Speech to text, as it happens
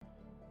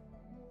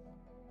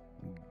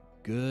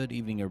Good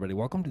evening, everybody.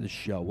 Welcome to the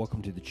show.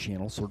 Welcome to the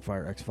channel,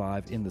 Swordfire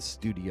X5 in the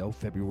studio,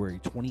 February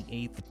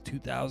 28th,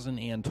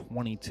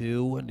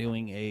 2022.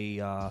 Doing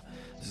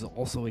this is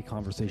also a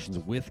Conversations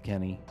with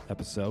Kenny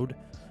episode.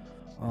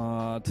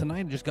 Tonight,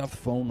 I just got off the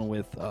phone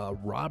with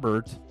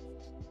Robert,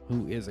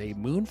 who is a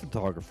moon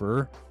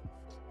photographer.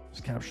 He's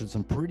captured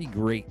some pretty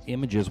great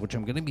images, which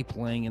I'm going to be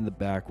playing in the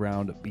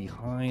background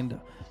behind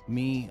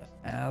me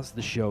as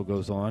the show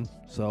goes on.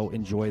 So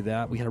enjoy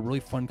that. We had a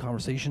really fun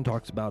conversation.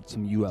 Talks about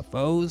some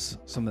UFOs,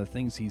 some of the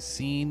things he's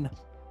seen,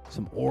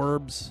 some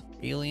orbs,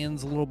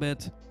 aliens a little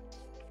bit.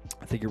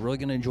 I think you're really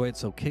going to enjoy it.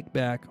 So kick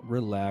back,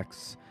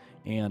 relax,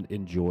 and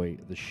enjoy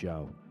the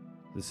show.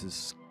 This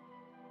is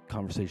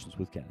Conversations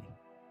with Kenny,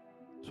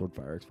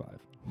 Swordfire X5.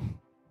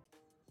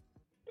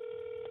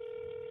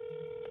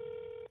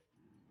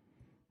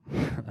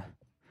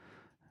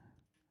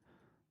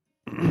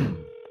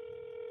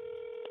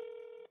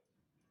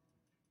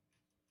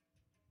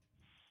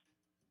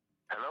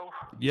 Hello?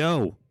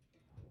 Yo.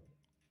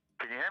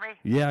 Can you hear me?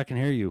 Yeah, I can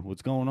hear you.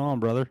 What's going on,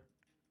 brother?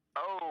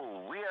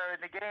 Oh, we are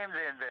in the games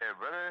in there,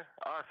 brother.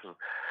 Awesome.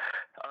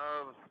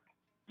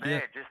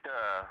 Yeah. Just,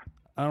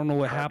 I don't know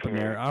what happened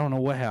there. I don't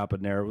know what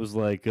happened there. It was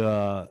like,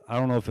 I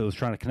don't know if it was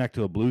trying to connect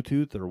to a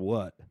Bluetooth or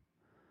what.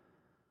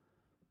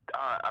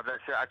 I'm not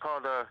sure. I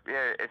called,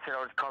 it said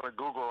I was calling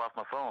Google off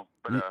my phone,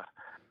 but,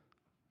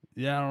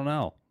 Yeah, I don't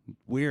know.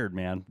 Weird,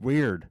 man.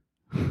 Weird.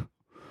 I'm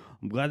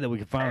glad that we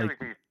could finally...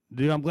 everything.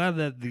 Dude, I'm glad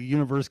that the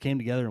universe came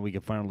together and we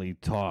could finally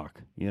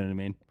talk. You know what I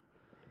mean?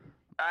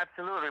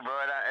 Absolutely, bro.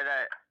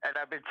 And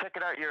I've been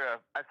checking out your,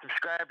 I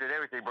subscribed and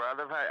everything, bro. I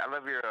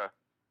love your, I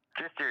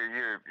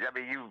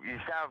mean, you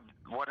sound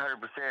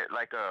 100%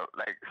 like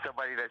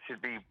somebody that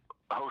should be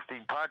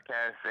hosting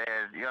podcasts,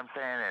 and you know what I'm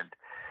saying? And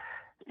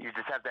you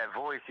just have that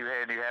voice, you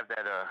have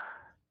that,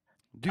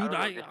 Dude, you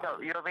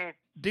know what I mean?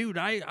 Dude,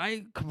 I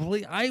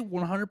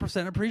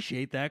 100%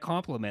 appreciate that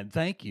compliment.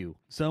 Thank you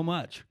so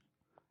much.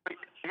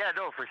 Yeah,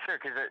 no, for sure.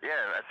 Because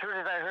as soon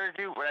as I heard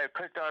you, when I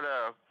clicked on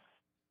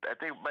I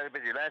think it might have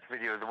been your last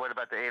video, the one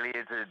about the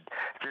aliens, and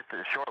just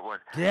a short one.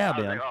 Yeah, I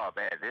was man. like, oh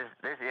man,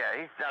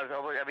 he sounds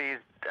almost. I mean, he's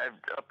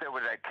up there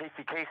with that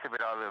Casey Kasem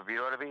and all of them. You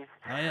know what I mean?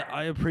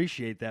 I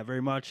appreciate that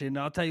very much, and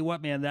I'll tell you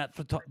what, man, that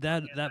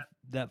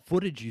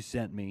footage you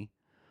sent me,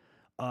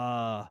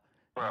 Bro,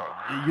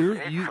 you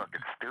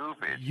fucking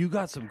stupid. you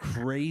got some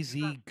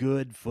crazy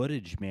good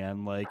footage,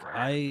 man. Like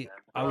I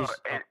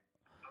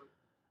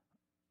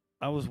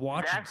was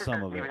watching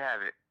some of it. Even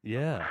have it.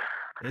 Yeah,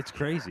 it's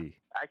crazy.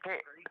 I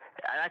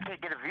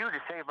can't get a view to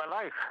save my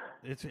life.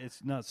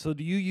 It's nuts. So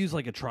do you use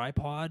like a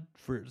tripod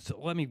for? So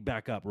let me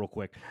back up real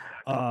quick.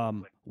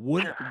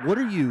 What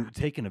are you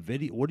taking a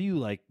video? What are you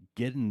like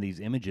getting these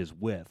images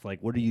with?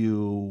 Like, what are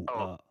you?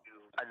 A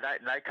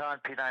Nikon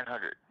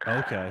P900.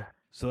 Okay,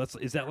 so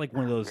is that like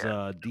one of those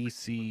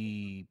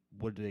DC?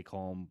 What do they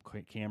call them?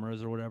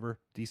 Cameras or whatever?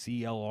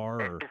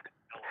 DCLR or?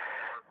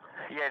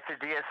 Yeah, it's a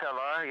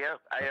DSLR. Yep.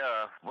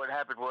 What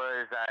happened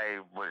was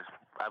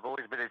I've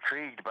always been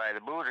intrigued by the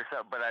moon or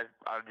something, but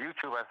on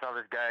YouTube I saw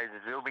this guy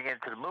zooming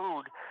into the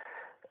moon,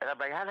 and I'm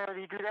like, how the hell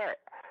do you do that?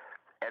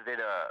 And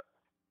then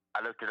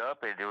I looked it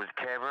up, and it was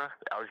a camera.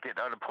 I was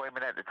getting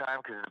unemployment at the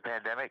time because of the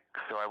pandemic,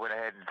 so I went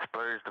ahead and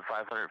splurged the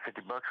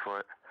 $550 for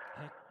it.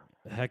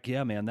 Heck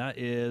yeah, man! That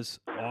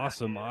is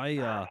awesome.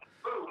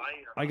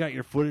 I got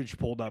your footage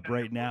pulled up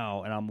right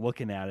now, and I'm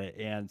looking at it.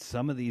 And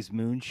some of these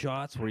moon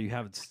shots where you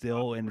have it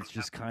still and it's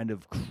just kind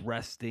of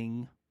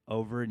cresting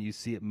over, and you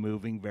see it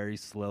moving very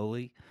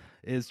slowly,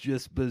 is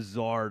just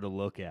bizarre to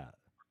look at.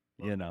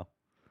 You know.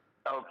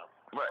 Oh,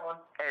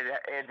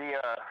 and the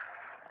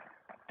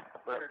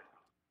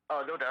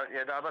oh, no doubt.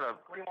 Yeah, no, I'm gonna.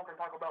 What do you want to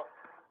talk about?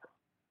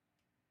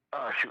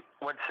 Oh shoot!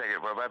 1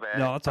 second, bro. My bad.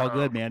 No, it's all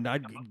good, man.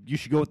 You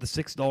should go with the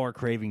 $6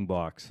 craving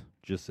box.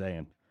 Just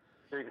saying.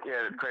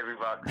 Yeah, the craving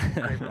box.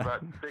 Craving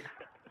box.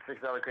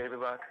 $6 craving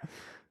box.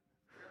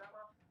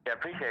 Yeah,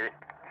 appreciate it.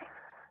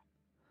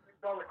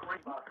 $6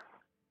 craving box.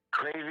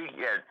 Craving?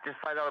 Yeah, just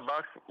 $5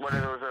 box. One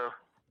of those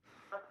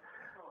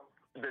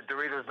the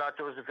Doritos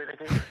nachos, if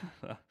anything.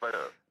 But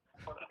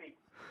what'd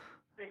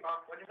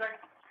you say?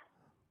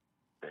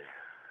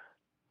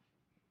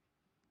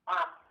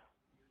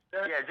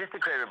 Yeah, just a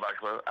craving box,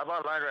 bro. I'm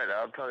online right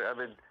now. I'm telling you, I've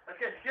been. I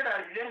scared shit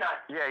out of you, didn't I?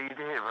 Yeah, you did,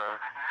 bro.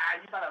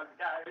 You thought I was a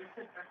guy.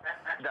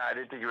 Nah, I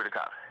didn't think you were the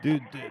cop.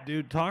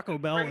 Dude, Taco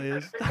Bell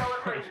is.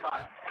 Crazy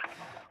box.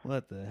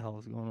 What the hell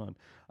is going on?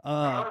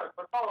 I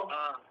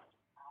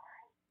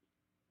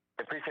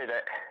appreciate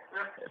that.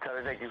 Tell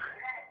me thank you.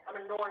 I'm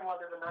ignoring while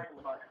there's a knife in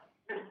the box.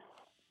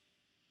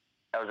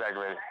 That was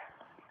aggravated.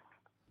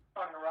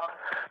 Talking to Rob.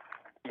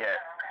 Yeah.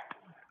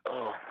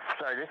 Oh,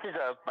 sorry. This is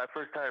my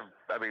first time.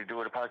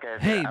 Doing a podcast.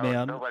 Hey,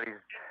 man. Nobody's.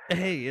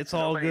 Hey, it's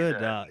all good.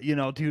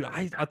 Dude,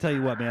 I'll tell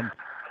you what, man.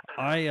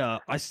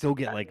 I still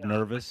get like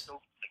nervous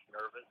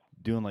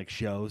doing like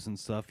shows and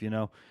stuff,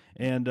 and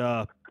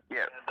Yeah.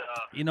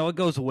 it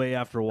goes away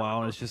after a while,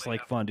 and it's just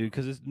like fun, dude.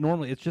 Because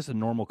it's just a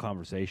normal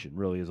conversation,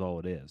 really, is all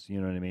it is. You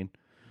know what I mean?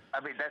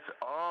 That's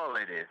all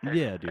it is.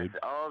 Yeah, dude.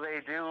 That's all they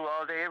do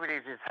all day, every day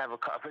is just have a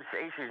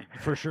conversation.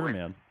 For sure,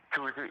 man.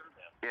 2 or 3.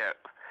 Yeah.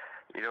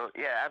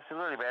 Yeah,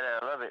 absolutely, man.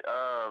 I love it.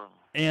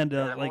 And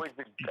Man, I've like, always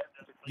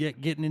been.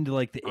 getting into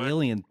like the Go ahead.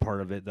 alien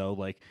part of it though,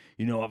 like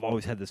I've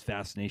always had this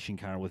fascination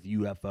kind of with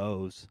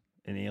UFOs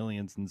and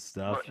aliens and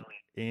stuff. But,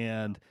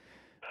 And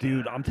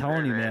dude, I'm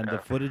telling you, man, man, the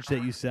footage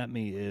that you sent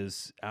me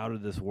is out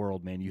of this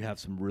world, man. You have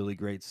some really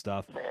great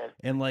stuff. man,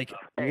 And like,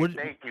 hey,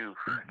 thank you.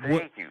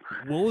 what Thank you.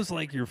 what was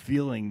like your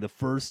feeling the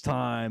first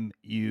time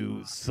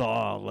you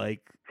saw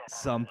like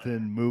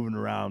something moving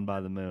around by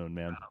the moon,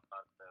 man?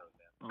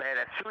 Man,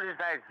 as soon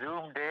as I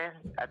zoomed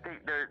in, I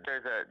think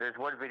there's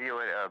one video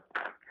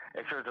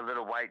it shows a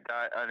little white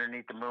dot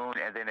underneath the moon,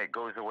 and then it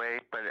goes away.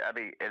 But I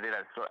mean, and then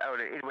I saw.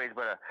 Anyways,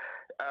 but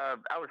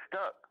I was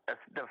stuck.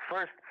 The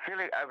first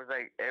feeling, I was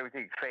like,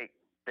 everything's fake.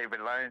 They've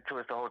been lying to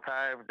us the whole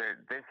time.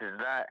 This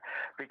is not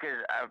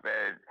because I've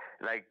been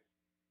like.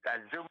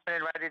 I zoom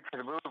in right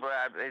into the moon, but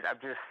I'm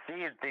just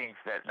seeing things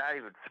that not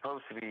even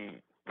supposed to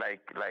be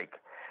like.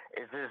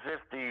 It's as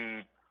if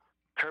the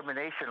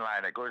termination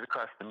line that goes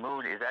across the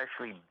moon is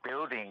actually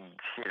building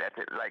shit at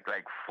the, like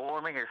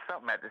forming or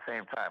something at the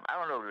same time. I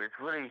don't know. It's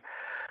really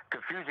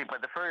confusing.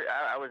 But the first,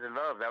 I was in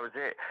love. That was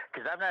it.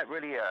 Because I'm not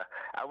really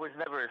I was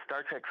never a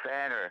Star Trek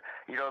fan, or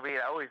you know what I mean.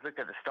 I always looked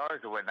at the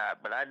stars or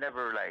whatnot, but I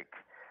never like.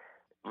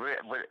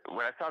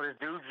 When I saw this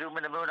dude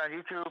zooming the moon on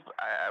YouTube,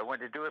 I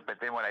wanted to do it. But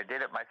then when I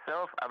did it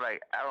myself, I'm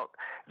like, I don't.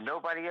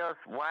 Nobody else.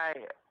 Why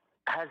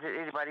hasn't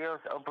anybody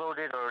else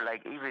uploaded or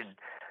like even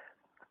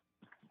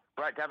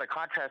brought down the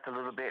contrast a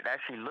little bit and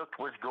actually looked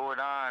what's going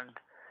on?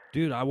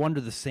 Dude, I wonder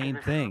the same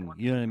thing.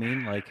 You know what I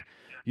mean? Like,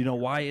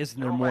 why isn't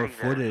there more Nobody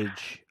does.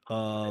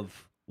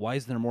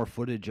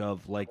 footage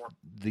of like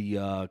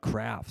the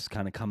crafts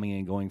kind of coming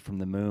and going from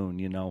the moon,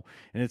 And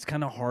it's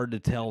kind of hard to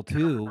tell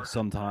too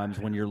sometimes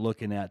when you're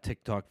looking at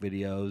TikTok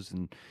videos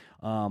and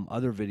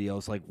other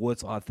videos, like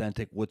what's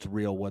authentic, what's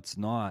real, what's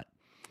not.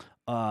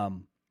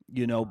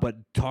 But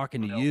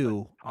talking to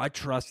you, I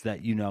trust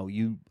that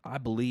I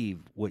believe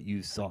what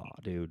you saw,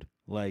 dude.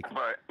 Like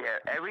But yeah,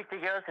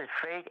 everything else is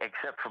fake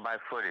except for my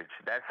footage.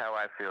 That's how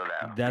I feel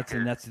now. that's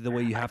Because, the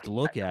way you have to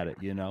look at it,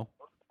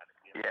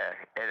 yeah,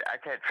 and I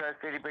can't trust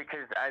anybody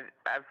because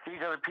I've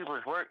seen other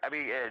people's work. I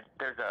mean,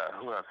 there's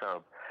who else?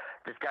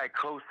 This guy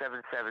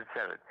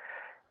Crow777.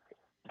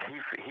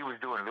 He was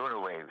doing lunar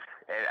waves,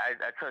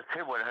 and I trust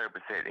him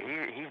 100%.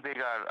 He's big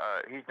on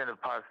he's in the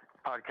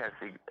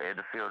podcasting in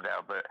the field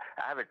now, but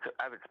I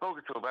haven't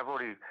spoken to him. I've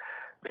only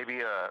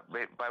maybe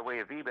by way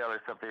of email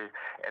or something,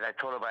 and I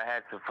told him I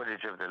had some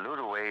footage of the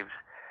lunar waves,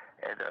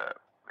 and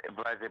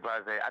blase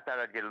blase. I thought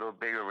I'd get a little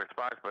bigger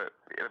response, but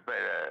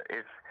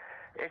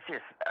it's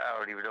just I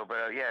don't even know.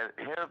 But yeah,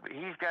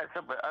 he's got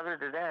some. But other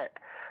than that,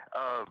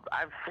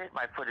 I've sent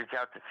my footage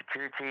out to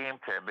security team,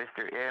 to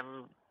Mr.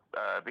 M.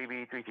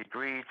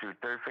 BB323 to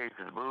third phase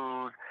of the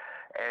moon,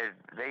 and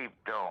they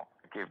don't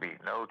give me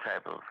no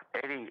type of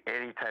any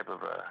type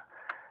of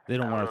they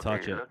don't want know to if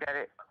touch they it. look at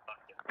it.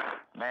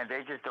 Man,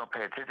 they just don't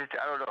pay attention.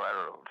 I don't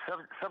know.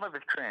 Some of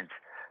it's cringe.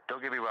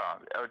 Don't get me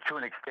wrong, to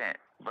an extent,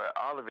 but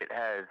all of it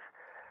has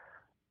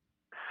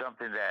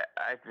something that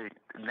I think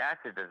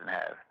NASA doesn't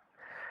have.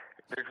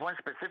 There's one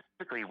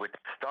specifically with the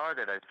star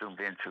that I zoomed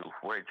into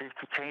where it just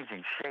keeps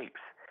changing shapes.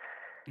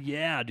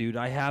 Yeah, dude,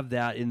 I have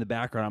that in the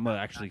background. I'm gonna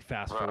actually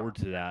fast forward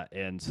to that,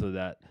 and so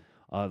that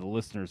the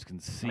listeners can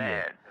see Man.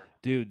 it.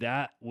 Dude,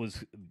 that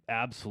was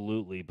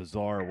absolutely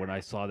bizarre when I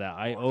saw that.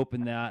 I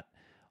opened that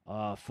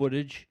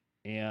footage,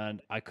 and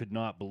I could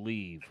not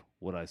believe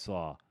what I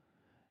saw.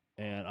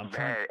 And I'm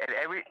trying. Man,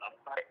 and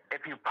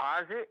if you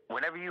pause it,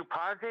 whenever you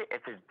pause it,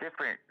 it's a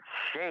different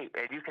shape,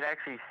 and you can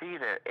actually see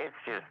that it's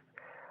just.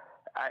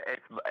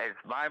 It's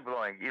mind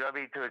blowing, you know what I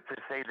mean, to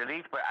say the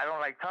least. But I don't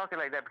like talking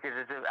like that because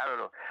it's just I don't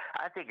know.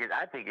 I think it's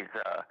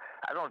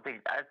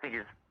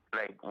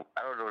like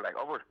I don't know, like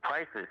almost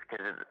priceless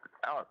because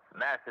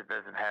NASA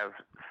doesn't have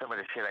some of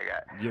the shit I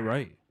got. You're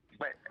right.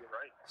 But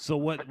So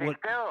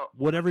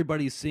what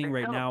everybody's seeing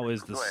right now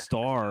is the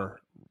star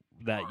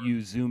that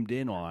you zoomed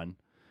in on,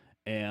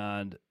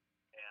 and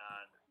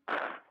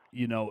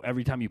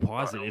every time you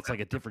pause it, it's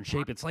like a different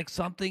shape. It's like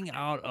something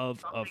out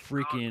of a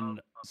freaking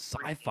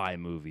sci-fi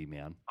movie,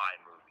 man.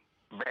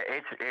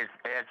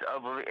 It's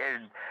unbelievable,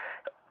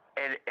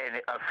 and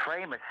a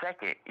frame a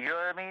second. You know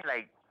what I mean?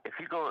 Like if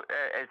you go,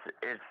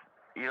 it's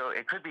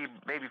it could be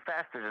maybe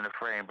faster than a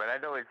frame, but I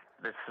know it's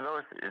the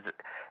slowest. Is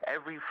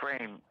every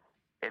frame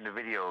in the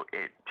video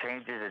it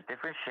changes a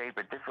different shape,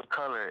 a different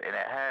color, and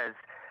it has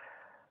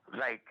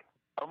like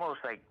almost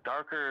like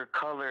darker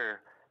color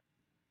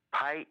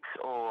pipes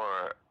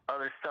or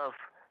other stuff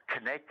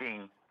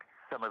connecting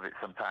some of it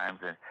sometimes,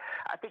 and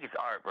I think it's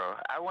art, bro.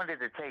 I wanted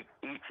to take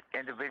each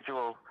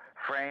individual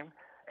frame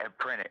and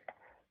print it,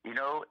 and you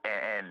know what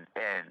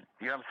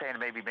I'm saying,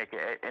 maybe make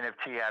an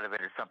NFT out of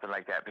it or something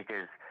like that,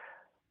 because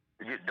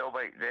it's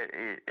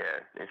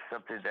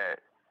something that,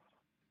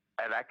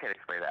 and I can't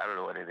explain it. I don't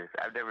know what it is.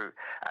 I've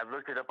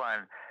looked it up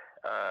on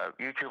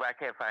YouTube, I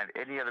can't find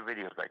any other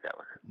videos like that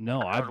one.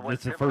 No, I found one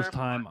it's the similar, first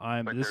time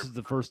but this they're- is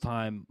the first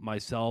time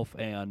myself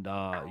and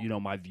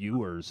my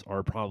viewers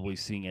are probably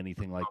seeing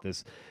anything like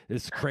this.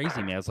 It's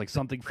crazy, man. It's like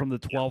something from the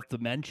 12th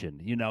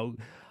dimension.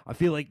 I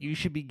feel like you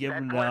should be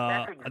given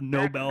a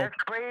Nobel. That's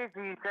crazy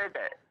you said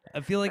that. I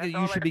feel like That's you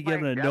all should be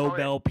given a explained.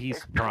 Nobel Peace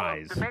It's 12th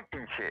Prize.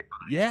 dimension shit.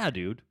 Yeah,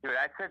 dude. Dude,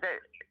 I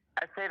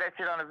say that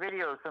shit on a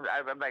video.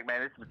 I'm like,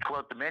 man, this is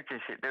 12th dimension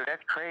shit, dude.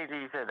 That's crazy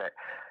you said that,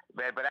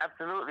 man. But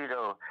absolutely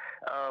though,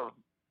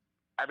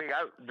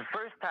 the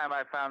first time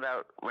I found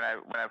out when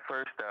I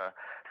first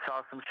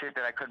saw some shit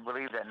that I couldn't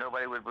believe that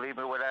nobody would believe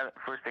me.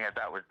 First thing I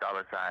thought was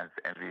dollar signs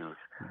and views.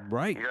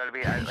 Right. You know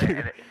what I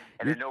mean?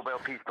 And a Nobel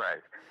Peace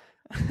Prize.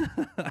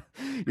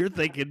 You're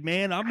thinking,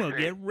 man, I'm gonna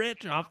get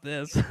rich off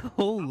this.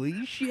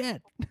 Holy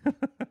shit.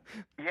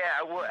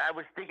 Yeah, I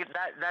was thinking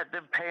not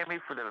them paying me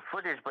for the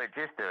footage, but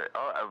just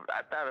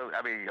I thought,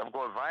 I'm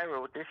going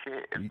viral with this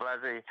shit and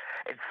blase.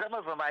 And some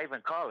of them I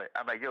even call it.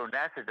 I'm like, yo,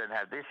 NASA doesn't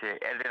have this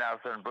shit. And then all of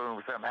a sudden,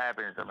 boom, something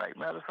happens. I'm like,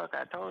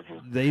 motherfucker, I told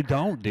you. They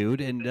don't,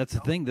 dude. And that's the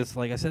thing. This,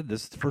 like I said,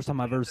 this is the first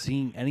time I've ever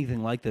seen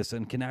anything like this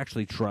and can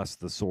actually trust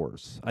the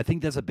source. I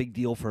think that's a big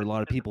deal for a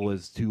lot of people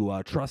is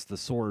to trust the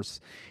source.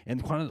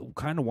 And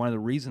kind of one of the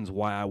reasons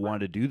why I wanted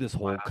to do this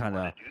whole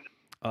kind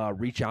of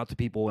reach out to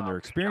people and their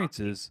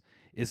experiences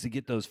is to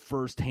get those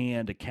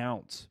first-hand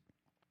accounts,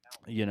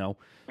 Yeah, no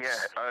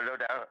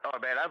doubt. Oh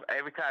man,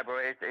 every time,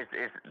 bro.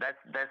 That's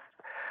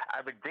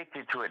I'm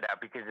addicted to it now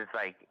because it's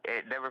like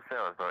it never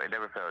fails, bro. It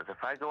never fails.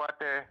 If I go out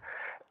there,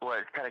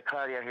 it's kind of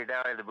cloudy out here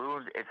now, and the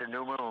moon, it's a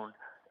new moon.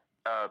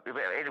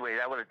 Anyway,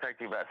 I want to talk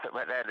to you about something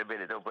like that in a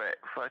minute, though. But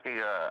fucking,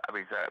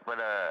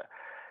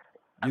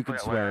 you can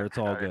swear, it's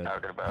all good.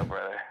 Talking about,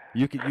 brother.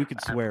 You can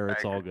swear,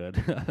 it's all good.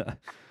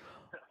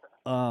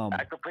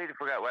 I completely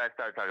forgot what I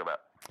started talking about.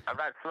 I'm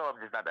not slow. I'm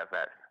just not that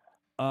fast.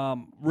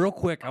 Real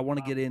quick, I want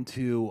to get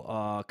into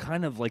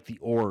kind of like the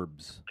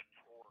orbs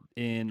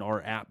in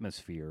our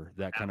atmosphere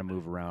that kind of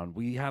move around.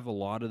 We have a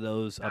lot of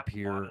those up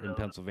here in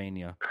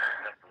Pennsylvania.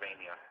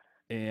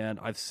 And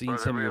I've seen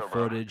some of your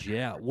footage.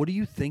 Yeah. What do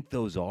you think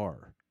those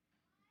are?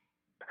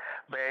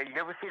 Man, you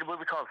ever seen a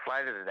movie called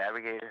Flight of the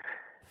Navigator?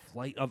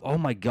 Oh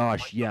my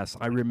gosh, yes.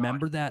 I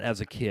remember that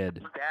as a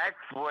kid.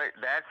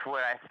 That's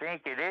what I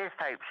think it is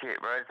type shit,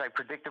 bro. It's like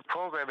predictive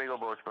programming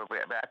almost, but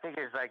I think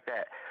it's like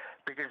that.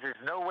 Because there's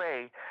no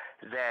way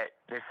that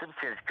the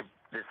Simpsons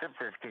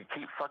can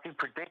keep fucking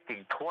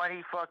predicting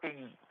 20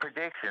 fucking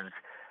predictions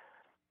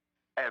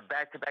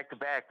back to back to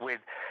back when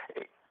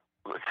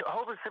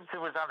Homer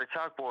Simpson was on the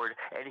chalkboard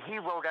and he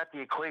wrote out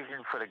the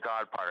equation for the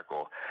God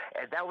particle.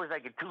 And that was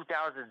like in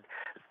 2012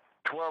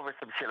 or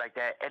some shit like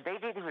that. And they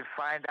didn't even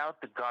find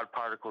out the God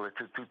particle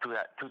until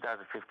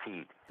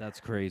 2015. That's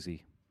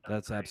crazy.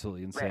 That's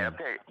absolutely insane. Man,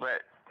 okay,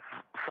 but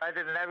Flight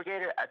of the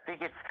Navigator, I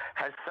think it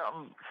has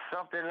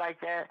something like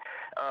that.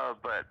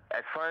 But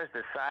as far as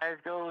the size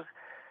goes,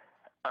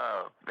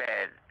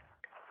 man,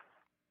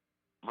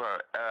 bro,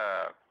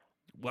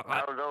 well,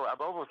 I don't know. I'm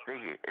almost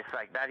thinking it's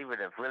like not even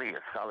really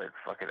a solid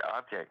fucking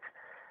object.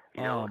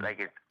 You know, like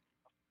it's.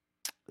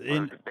 They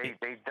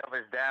dumb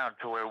us down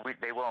to where we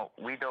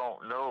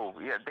don't know.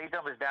 Yeah, they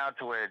dumb us down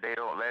to where they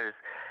don't let us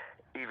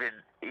even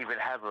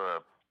have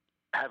a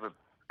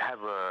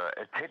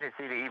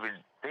tendency to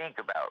even think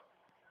about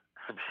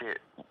some shit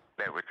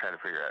that we're trying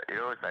to figure out. You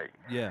know, it's like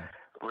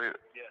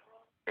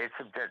it's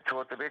some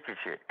 12th dimension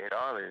shit. It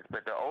all is.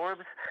 But the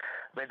orbs,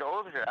 man,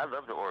 I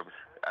love the orbs.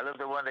 I love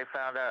the one they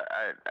found out.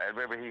 I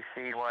remember he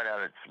seen one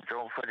out of some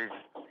drone footage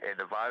in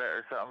Nevada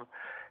or something,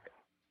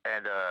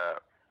 and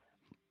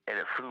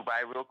it flew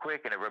by real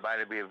quick, and it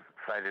reminded me of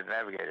Flight of the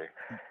Navigator.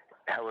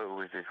 How it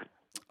was just.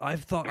 I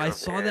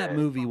saw that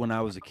movie when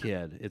I was a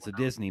kid. It's a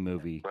Disney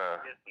movie,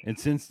 and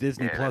since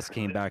Disney Plus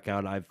came back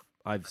out,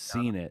 I've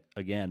seen it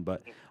again.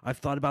 But I've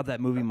thought about that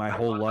movie my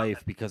whole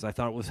life because I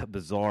thought it was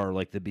bizarre,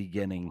 like the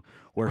beginning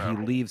where he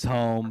leaves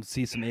home,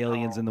 sees some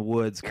aliens in the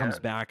woods, comes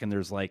back, and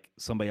there's like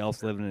somebody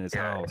else living in his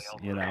house.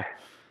 You know,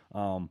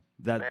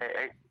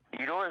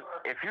 You know,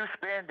 if you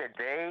spend a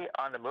day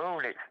on the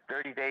moon, it's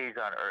 30 days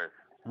on Earth.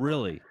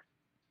 Really?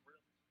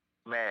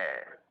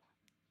 Man.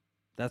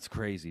 That's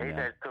crazy,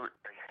 man.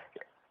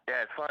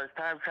 As far as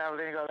time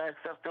traveling and all that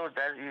stuff, though,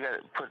 you got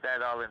to put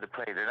that all into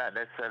play. They're not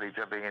necessarily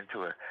jumping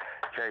into it.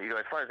 You know,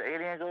 as far as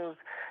alien goes,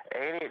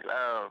 man,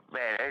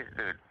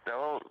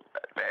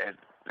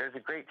 there's a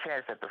great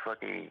chance that the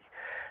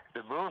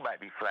moon might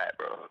be flat,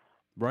 bro.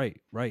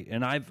 Right.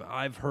 And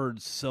I've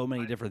heard so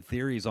many different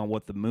theories on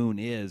what the moon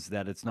is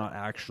that it's not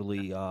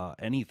actually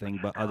anything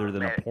but other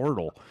than a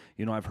portal.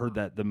 You know, I've heard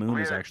that the moon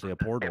is actually a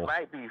portal. It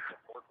might be.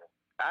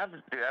 I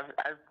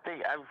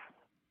think I've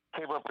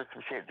came up with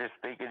some shit just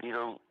thinking, be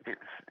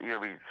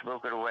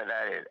smoking or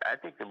whatnot. And I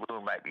think the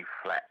moon might be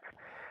flat.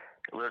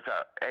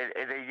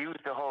 And they use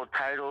the whole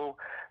title,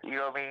 you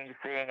know what I mean,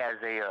 thing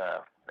as a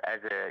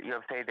you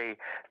know what I'm saying,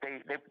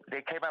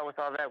 they came out with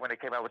all that when they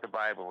came out with the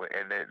Bible,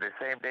 and the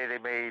same day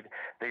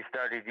they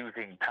started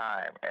using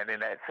time, and then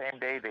that same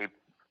day they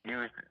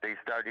they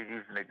started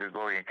using the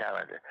Gregorian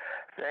calendar.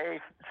 They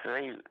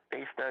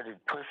started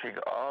pushing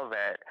all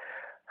that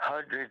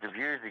hundreds of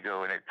years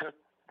ago, and it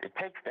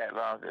takes that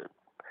long to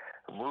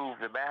move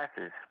the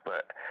masses,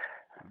 but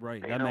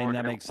Right. they That know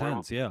that makes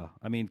sense. Yeah.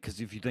 I mean,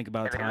 because if you think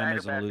about and they time lied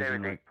as an about illusion,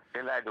 everything. right?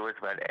 They lied to us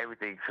about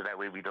everything, so that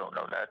way we don't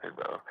know nothing,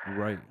 bro.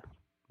 Right.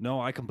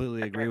 No, I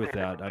completely agree with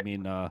that. I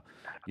mean, I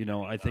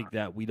think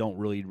that we don't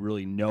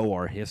really know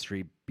our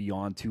history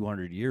beyond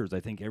 200 years. I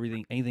think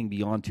anything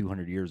beyond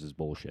 200 years is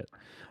bullshit.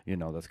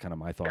 That's kind of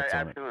my thoughts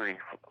on it. Absolutely,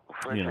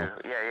 for You know.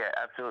 sure. Yeah,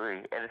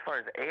 absolutely. And as far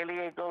as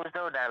alien goes,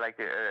 though, now like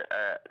the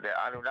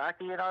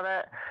Anunnaki and all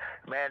that,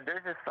 man,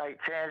 there's a slight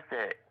chance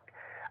that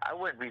I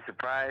wouldn't be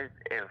surprised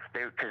if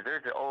because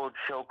there's an old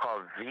show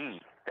called V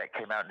that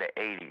came out in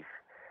the '80s.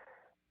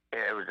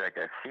 It was like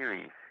a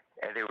series,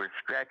 and they were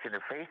scratching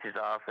their faces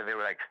off, and they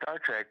were like Star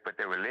Trek, but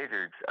they were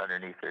lizards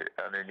underneath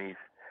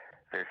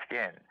their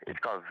skin. It's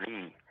called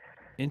V. Back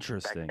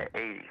Interesting. in the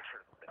 '80s.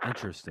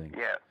 Interesting.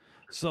 Yeah.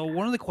 So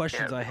one of the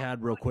questions I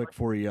had real quick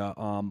for you,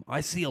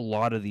 I see a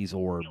lot of these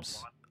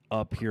orbs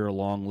up here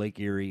along Lake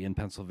Erie in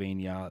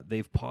Pennsylvania.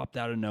 They've popped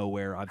out of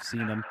nowhere. I've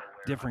seen them,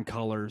 different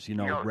colors,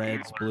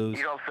 reds, blues.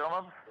 You don't film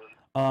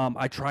them?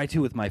 I try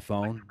to with my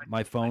phone.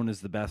 My phone is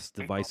the best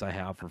device I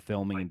have for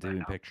filming and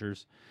doing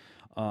pictures.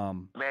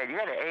 Man, you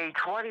got an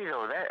A20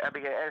 though. An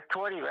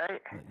S20,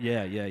 right?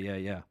 Yeah.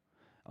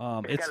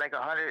 It's got like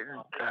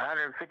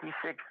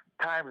 156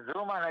 times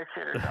zoom on that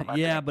shit or something.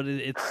 Yeah, but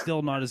it's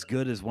still not as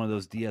good as one of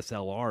those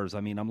DSLRs. I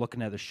mean, I'm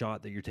looking at the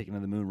shot that you're taking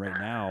of the moon right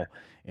now,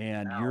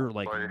 and you're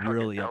like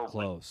really up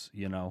close,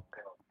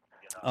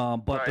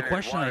 But the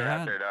question I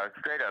had, there, dog.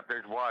 Straight up,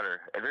 there's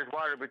water. And there's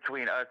water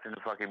between us and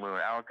the fucking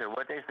moon. I don't care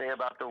what they say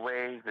about the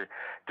waves. Dude,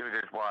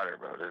 there's water,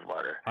 bro. There's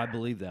water. I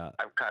believe that.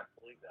 I've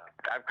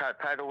caught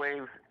tidal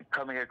waves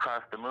coming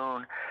across the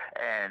moon,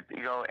 and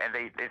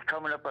it's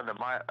coming up on the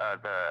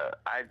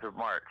Ides of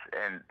March,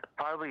 and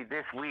probably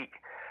this week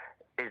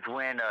is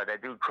when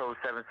that dude Crow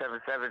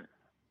 777.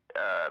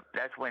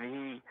 That's when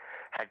he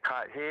had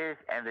caught his,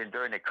 and then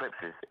during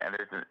eclipses, and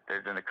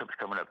there's an eclipse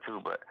coming up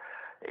too, but.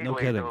 No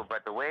Anyway, kidding. so,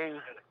 but the waves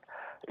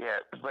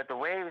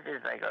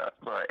is like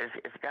bro,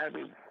 it's gotta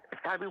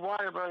be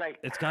water, bro. Like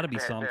It's got to be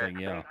something,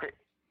 yeah.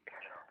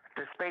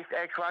 The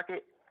SpaceX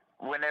rocket,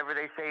 whenever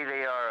they say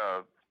they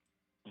are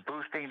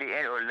boosting the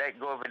engine or let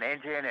go of an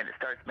engine and it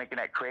starts making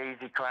that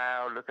crazy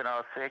cloud looking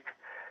all sick,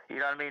 you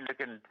know what I mean?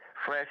 Looking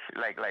fresh,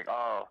 like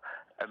all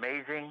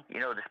amazing. The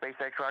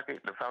SpaceX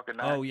rocket, the Falcon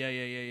 9. Oh yeah.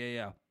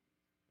 Yeah.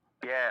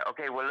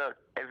 Okay. Well, look.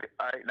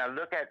 All right. Now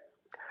look at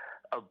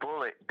a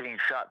bullet being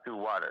shot through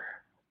water.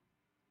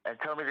 And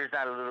tell me there's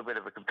not a little bit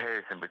of a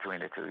comparison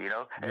between the two, It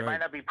Right. might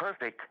not be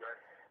perfect,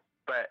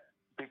 but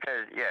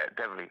because,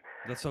 definitely.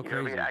 That's so You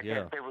know crazy. what I mean?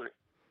 Yeah.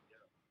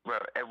 Bro,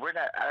 and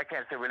I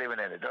can't say we're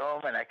living in a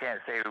dome, and I can't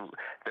say the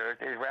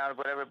earth is round,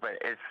 whatever, but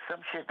it's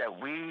some shit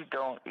that we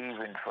don't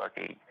even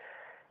fucking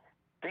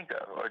think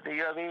of. Or do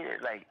you know what I mean?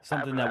 Like,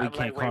 Something that we I'm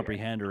can't like, wait.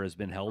 comprehend or has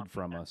been held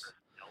from us.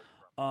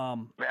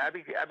 Man, I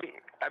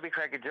be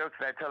cracking jokes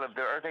and I tell them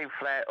the earth ain't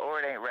flat or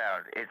it ain't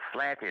round. It's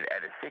slanted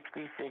at a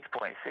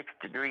 66.6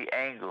 degree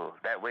angle.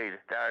 That way the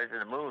stars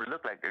and the moon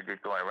look like they're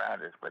just going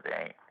around us, but they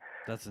ain't.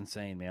 That's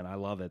insane, man. I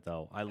love it,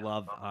 though.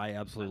 I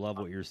absolutely love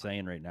what you're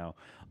saying right now.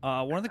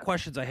 One of the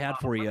questions I had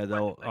for you,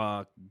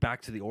 though,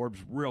 back to the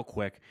orbs real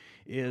quick,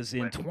 is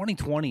in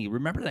 2020,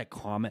 remember that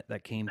comet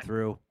that came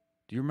through?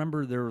 Do you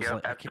remember there was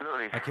Yep,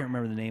 absolutely. I can't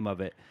remember the name of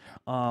it.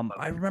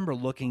 I remember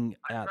looking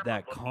at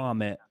that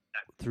comet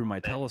through my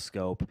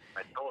telescope,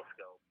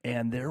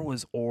 and there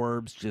was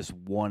orbs just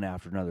one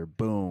after another,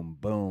 boom,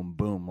 boom,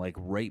 boom, like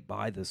right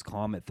by this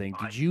comet thing.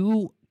 Did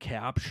you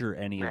capture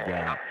any of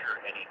that?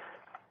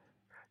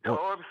 The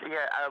orbs,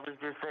 I was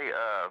just saying.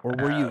 Or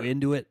were you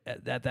into it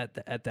at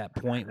that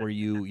point? Were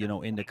you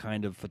into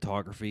kind of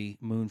photography,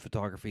 moon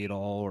photography at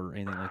all, or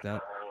anything like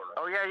that?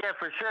 Oh yeah,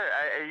 for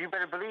sure. You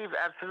better believe,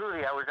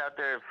 absolutely. I was out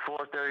there at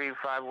 4:30,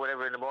 5,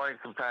 whatever in the morning,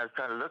 sometimes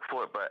trying to look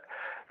for it. But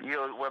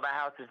where my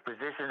house is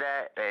positioned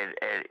at,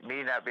 and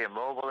me not being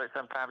mobile at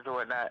sometimes or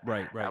whatnot.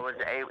 Right. I was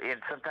able, and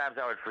sometimes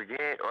I would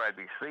forget, or I'd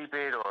be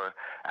sleeping, or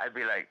I'd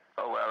be like,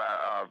 oh well,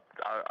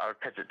 I'll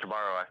catch it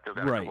tomorrow. I still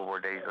got a couple more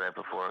days left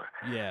before.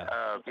 Yeah.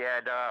 I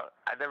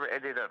never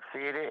ended up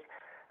seeing it,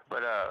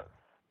 but I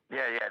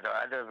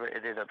never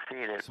ended up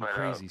seeing it. Some but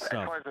crazy as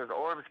stuff. far as those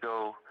orbs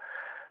go.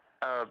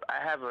 I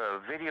have a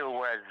video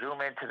where I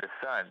zoom into the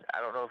sun.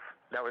 I don't know if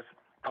that was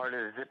part of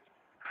the zip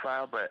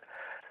file,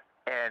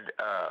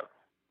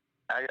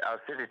 I'll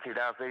send it to you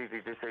now for you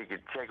just so you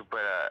can check it.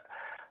 But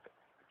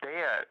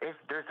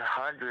there's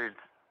hundreds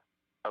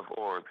of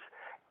orbs,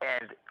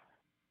 and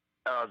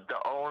the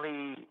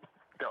only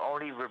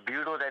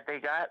rebuttal that they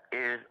got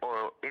is,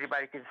 or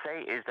anybody can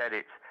say, is that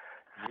it's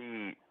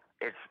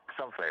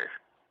sun flares.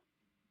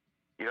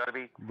 You know what I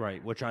mean?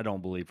 Right, which I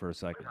don't believe for a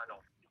second.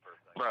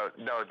 Bro,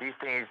 no, these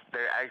things,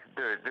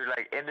 they're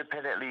like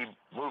independently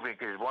moving,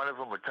 because one of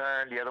them will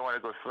turn, the other one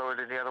will go slower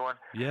than the other one.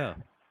 Yeah.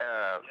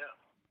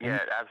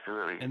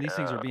 Absolutely. And these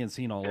things are being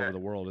seen all over the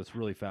world. It's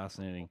really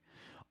fascinating.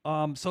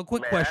 So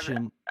quick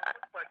question.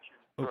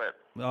 But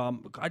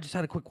I just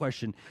had a quick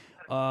question.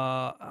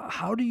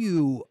 How do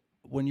you,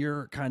 when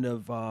you're kind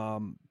of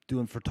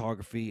doing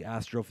photography,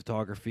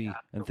 astrophotography,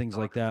 and things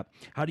like that,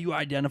 how do you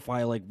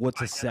identify like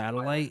what's a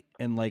satellite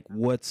and like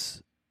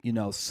what's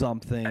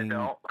something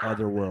don't.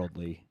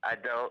 otherworldly? I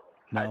don't.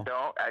 I No.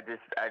 don't. I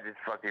just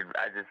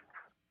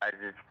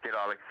get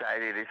all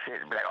excited and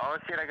shit and be like, oh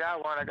shit, I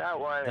got one, and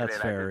That's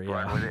then fair. I just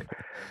run Yeah. with it.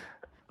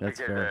 That's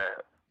Because,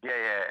 fair.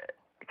 yeah.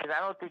 Because I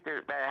don't think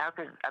that, man, how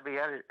could,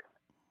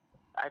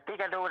 I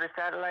think I know what a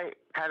satellite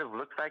kind of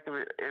looks like.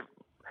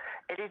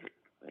 It is,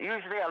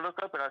 usually I look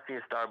up and I see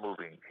a star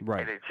moving.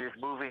 Right. And it's just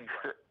moving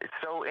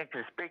so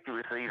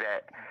inconspicuously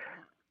that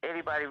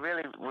anybody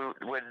really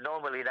would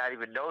normally not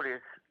even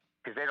notice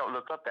because they don't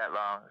look up that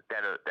long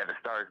that a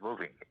star is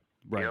moving.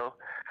 Right. You know?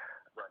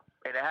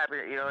 And it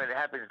happens, and it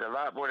happens a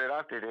lot more than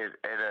often. And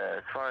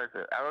as far as,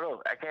 I don't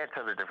know, I can't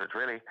tell the difference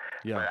really.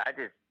 Yeah. But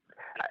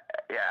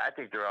I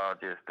think they're all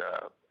just,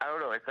 I don't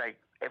know. It's like,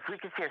 if we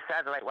can see a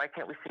satellite, why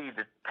can't we see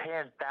the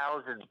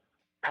 10,000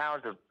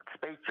 pounds of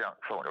space junk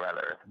floating around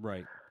the Earth?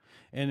 Right.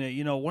 And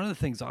one of the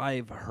things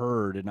I've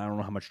heard, and I don't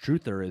know how much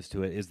truth there is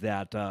to it, is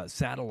that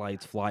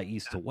satellites fly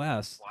east to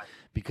west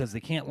because they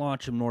can't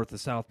launch them north to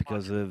south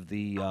because of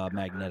the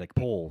magnetic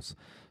poles.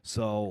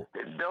 So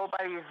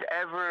Nobody's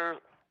ever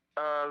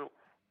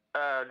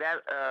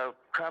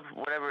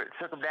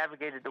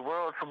circumnavigated the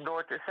world from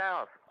north to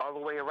south all the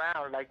way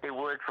around like they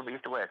would from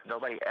east to west.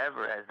 Nobody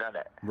ever has done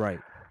that. right.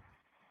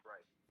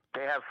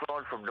 They have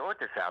flown from north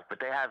to south, but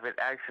they haven't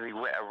actually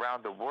went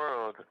around the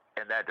world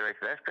in that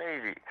direction. That's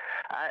crazy.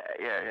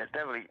 It's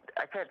definitely.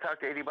 I can't talk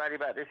to anybody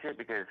about this shit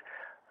because,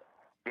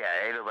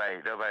 ain't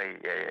nobody.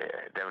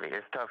 Yeah, definitely.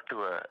 It's tough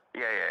to.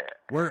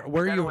 Where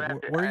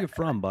are you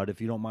from, bud?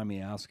 If you don't mind me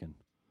asking.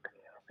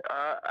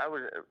 I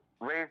was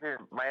raised in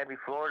Miami,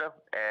 Florida,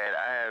 and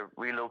I have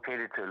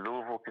relocated to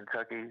Louisville,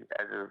 Kentucky,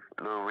 as of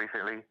a little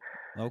recently.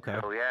 Okay.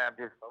 So I'm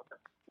just.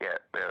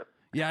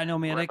 Yeah, I know,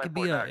 man. Well,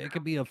 It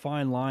could be a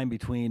fine line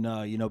between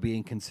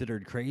being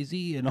considered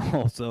crazy and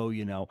also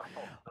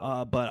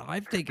but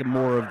I've taken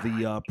more of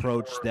the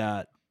approach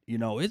that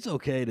it's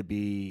okay to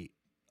be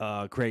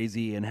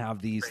crazy and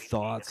have these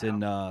thoughts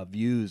and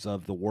views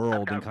of the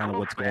world and kind of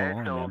what's going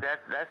on. So Man.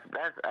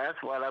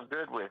 that's what I'm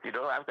good with.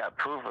 I've got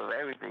proof of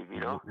everything.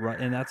 Right,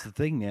 and that's the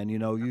thing, man.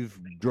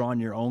 You've drawn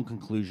your own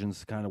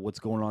conclusions, kind of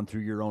what's going on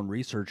through your own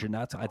research, and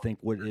that's I think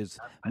what is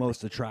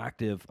most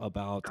attractive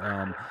about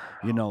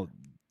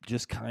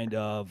just kind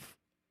of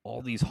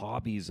all these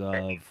hobbies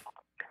of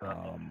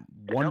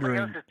wondering. Nobody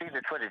else has seen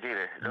the footage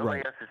either.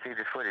 Nobody else has seen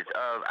the footage.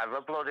 I've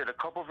uploaded a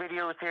couple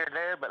videos here and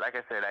there, but like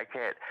I said, I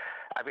can't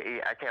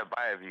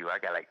buy a view. I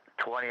got like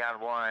 20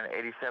 on one,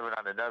 87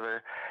 on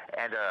another,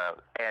 and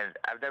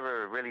I've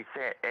never really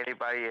sent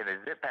anybody in a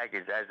zip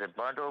package as a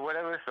bundle or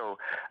whatever. So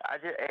I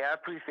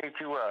appreciate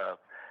you.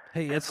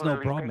 Hey, it's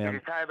no problem, taking man.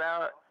 your time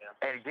out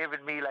and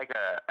giving me like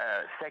a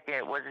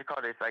second. What's it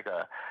called? It's like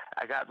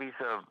I got me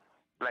some.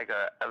 Like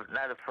a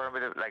not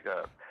affirmative, like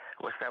a,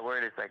 what's that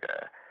word? It's like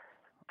a,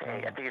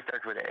 I think it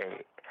starts with an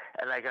A.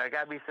 And like I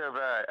got me some,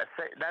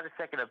 not a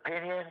second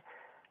opinion,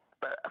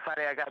 but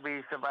finally I got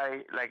me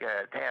somebody like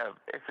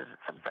it's just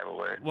some type of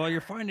word. Well, you're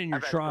finding your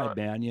tribe,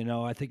 man.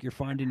 I think you're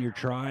finding your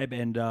tribe,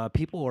 and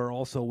people are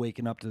also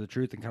waking up to the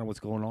truth and kind of what's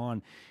going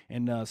on,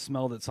 and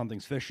smell that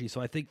something's fishy. So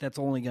I think that's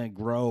only going to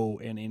grow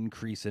and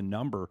increase in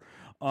number.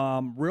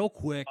 Real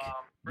quick.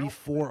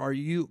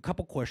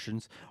 Couple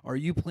questions. Are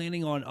you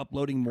planning on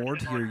uploading more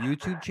to your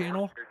YouTube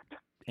channel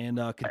and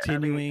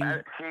continuing?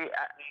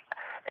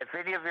 If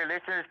any of your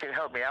listeners can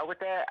help me out with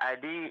that,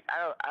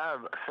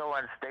 I'm so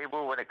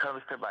unstable when it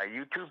comes to my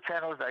YouTube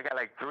channels. I got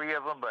like 3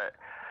 of them, but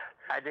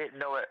I didn't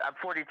know it. I'm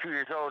 42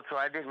 years old, so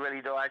I didn't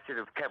really know I should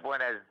have kept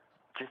one as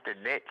just a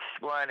niche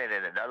one and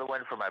then another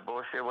one for my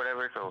bullshit or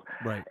whatever. So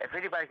right. If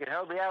anybody can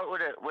help me out with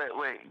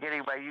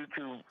getting my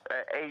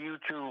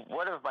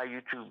one of my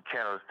YouTube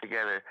channels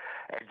together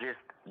and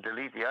just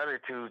delete the other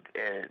 2.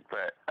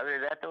 But other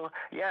than that though,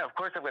 yeah, of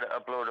course I'm going to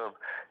upload them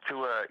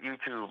to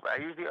YouTube. I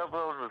usually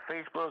upload them to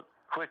Facebook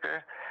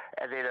quicker,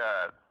 and then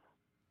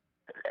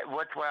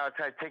once in a while I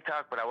tried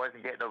TikTok, but I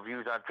wasn't getting no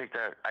views on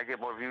TikTok. I get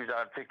more views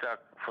on TikTok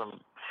from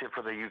shit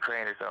from the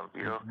Ukraine or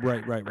something,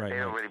 Right. They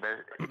don't really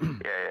matter.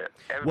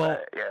 Yeah. Well,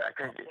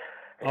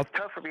 it's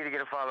tough for me to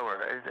get a follower.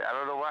 I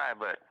don't know why,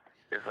 but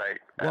it's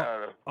like,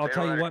 I'll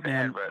tell you what,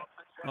 man.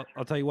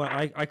 I'll tell you what.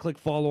 I click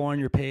follow on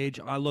your page.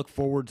 I look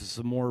forward to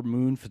some more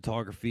moon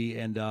photography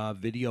and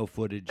video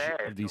footage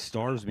of these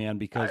stars, man,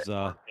 because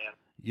I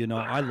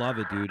love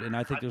it, dude, and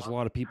I think there's a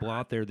lot of people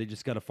out there. They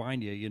just got to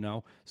find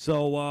you,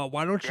 So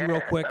why don't you,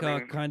 real quick,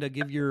 kind of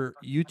give your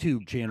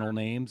YouTube channel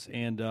names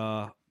and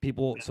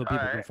people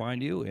can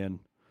find you and.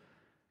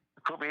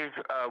 Cool beans.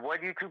 One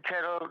YouTube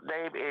channel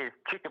name is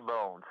Chicken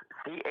Bones,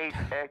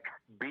 CHXBONES,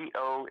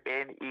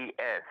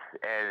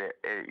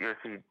 and you'll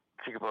see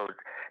Chicken Bones.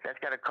 That's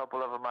got a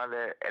couple of them on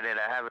there, and then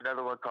I have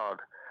another one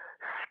called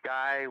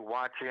Sky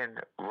Watching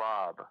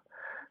Rob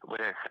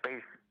with a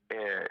space.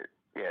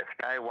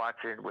 Sky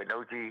Watching with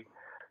no G,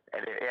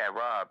 and then,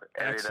 Rob.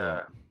 And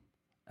excellent.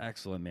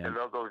 Excellent, The man.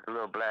 logo's a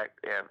little black.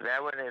 Yeah,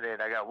 that one, and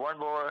then I got one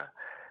more.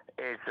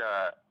 It's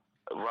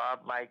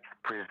Rob Mikes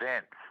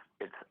Presents.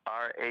 It's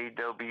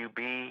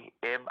RAWBMICS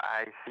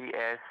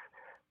Presents.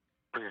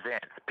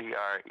 PRESENTS.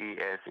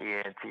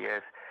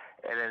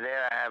 And then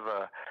there I have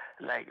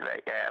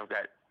yeah, I've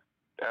got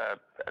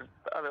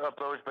other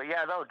uploads, but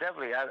yeah, no,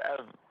 definitely.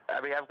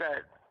 I mean, I've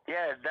got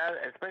now,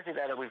 especially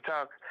now that we've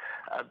talked,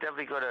 I'm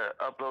definitely going to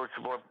upload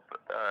some more.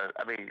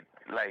 I mean,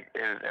 like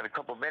in a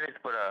couple minutes,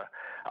 but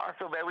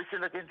also, man, we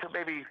should look into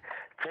maybe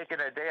taking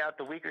a day out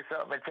the week or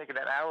something and taking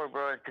an hour,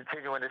 bro, and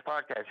continuing this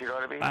podcast. You know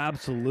what I mean?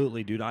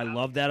 Absolutely, dude. I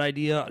love that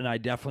idea, and I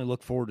definitely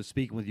look forward to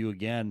speaking with you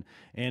again.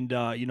 And,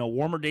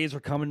 warmer days are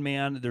coming,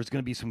 man. There's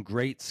going to be some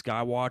great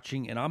sky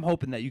watching, and I'm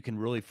hoping that you can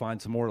really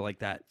find some more like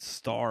that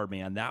star,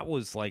 man. That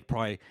was like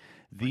probably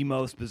the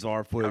most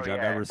bizarre footage I've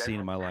ever seen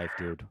in my life,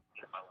 dude.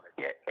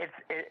 Yeah,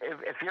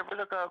 if you ever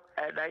look up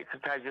at night,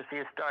 sometimes you'll see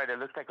a star that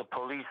looks like a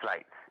police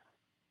light.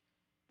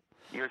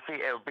 You'll see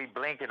it'll be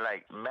blinking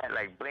like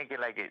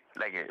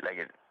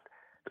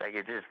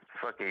it just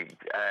fucking.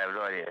 I have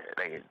no idea.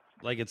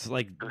 It's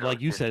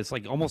like you said, it's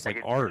like almost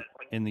like art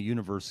in the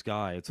universe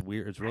sky. It's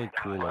weird. It's really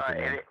cool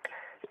looking.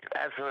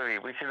 Absolutely,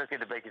 we should look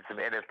into making some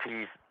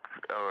NFTs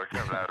or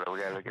something. I don't know. We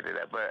gotta look into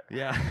that. But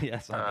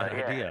yes, not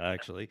bad idea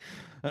actually.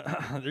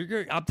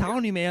 I'm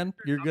telling you, man,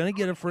 you're gonna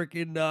get a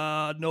freaking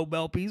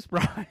Nobel Peace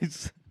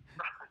Prize.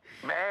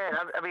 Man,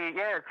 I mean,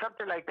 yeah,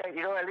 something like that.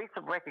 You know, at least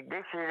some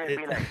recognition and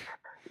be like,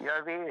 you know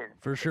what I mean?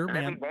 For sure, Let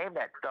man. me name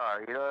that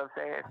star. You know what I'm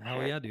saying?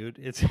 Hell yeah, dude.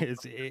 It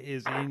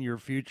is in your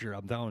future.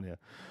 I'm telling you.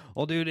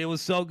 Well, dude, it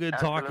was so good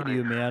talking to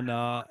you, man.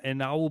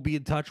 And I will be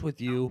in touch with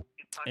you.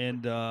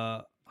 And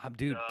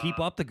dude, keep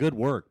up the good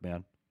work,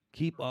 man.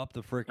 Keep up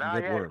the freaking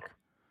good work.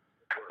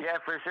 Yeah,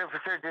 for sure.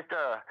 Just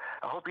I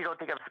hope you don't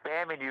think I'm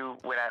spamming you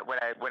when I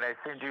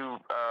send you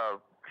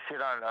shit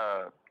on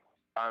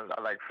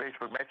like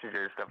Facebook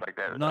Messenger and stuff like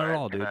that. Not at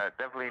all, dude.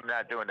 Definitely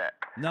not doing that.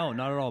 No,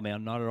 not at all,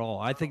 man. Not at all.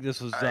 I think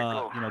this was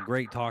cool.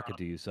 Great talking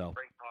to you. So.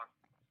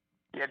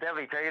 Yeah,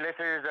 definitely. Tell your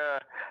listeners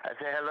I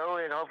say hello,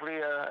 and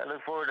hopefully I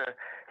look forward to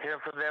hearing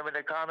from them in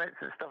the comments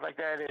and stuff like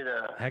that. And,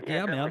 heck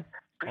yeah, man.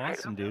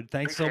 Awesome, dude.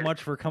 Thanks so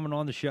much for coming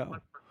on the show.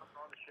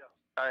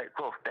 All right,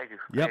 cool. Thank you.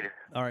 Yep.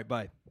 All right,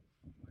 bye.